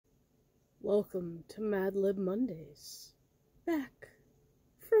Welcome to Madlib Mondays. Back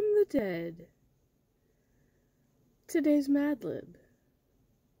from the dead. Today's Madlib,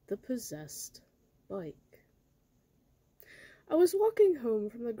 the possessed bike. I was walking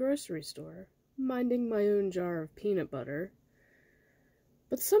home from the grocery store, minding my own jar of peanut butter,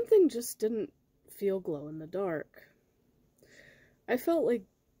 but something just didn't feel glow in the dark. I felt like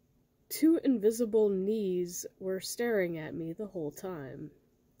two invisible knees were staring at me the whole time.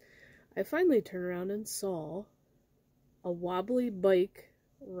 I finally turned around and saw a wobbly bike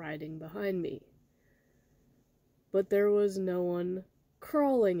riding behind me. But there was no one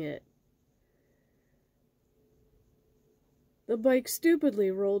crawling it. The bike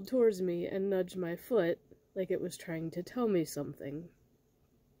stupidly rolled towards me and nudged my foot like it was trying to tell me something.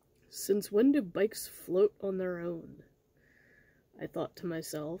 Since when do bikes float on their own? I thought to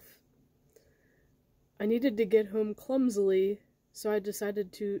myself. I needed to get home clumsily, so I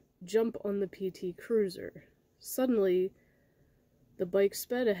decided to jump on the PT Cruiser. Suddenly, the bike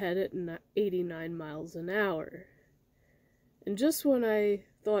sped ahead at 89 miles an hour. And just when I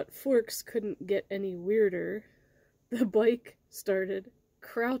thought forks couldn't get any weirder, the bike started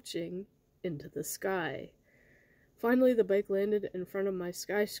crouching into the sky. Finally, the bike landed in front of my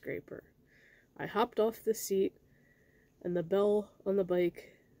skyscraper. I hopped off the seat, and the bell on the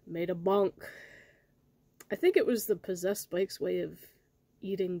bike made a bonk. I think it was the possessed bike's way of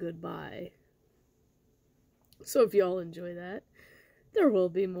eating goodbye. So if y'all enjoy that, there will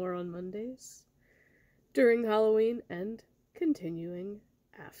be more on Mondays, during Halloween, and continuing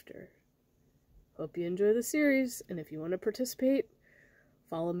after. Hope you enjoy the series, and if you want to participate,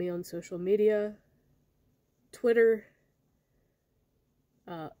 follow me on social media, Twitter,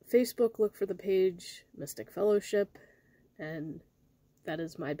 Facebook, look for the page Mystic Fellowship, and that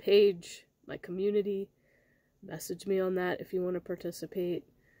is my page, my community. Message me on that if you want to participate,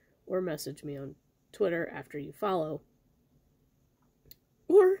 or message me on Twitter after you follow.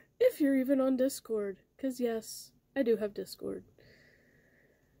 Or if you're even on Discord, because yes, I do have Discord.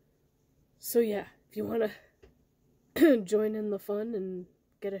 So yeah, if you want to join in the fun and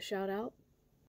get a shout out,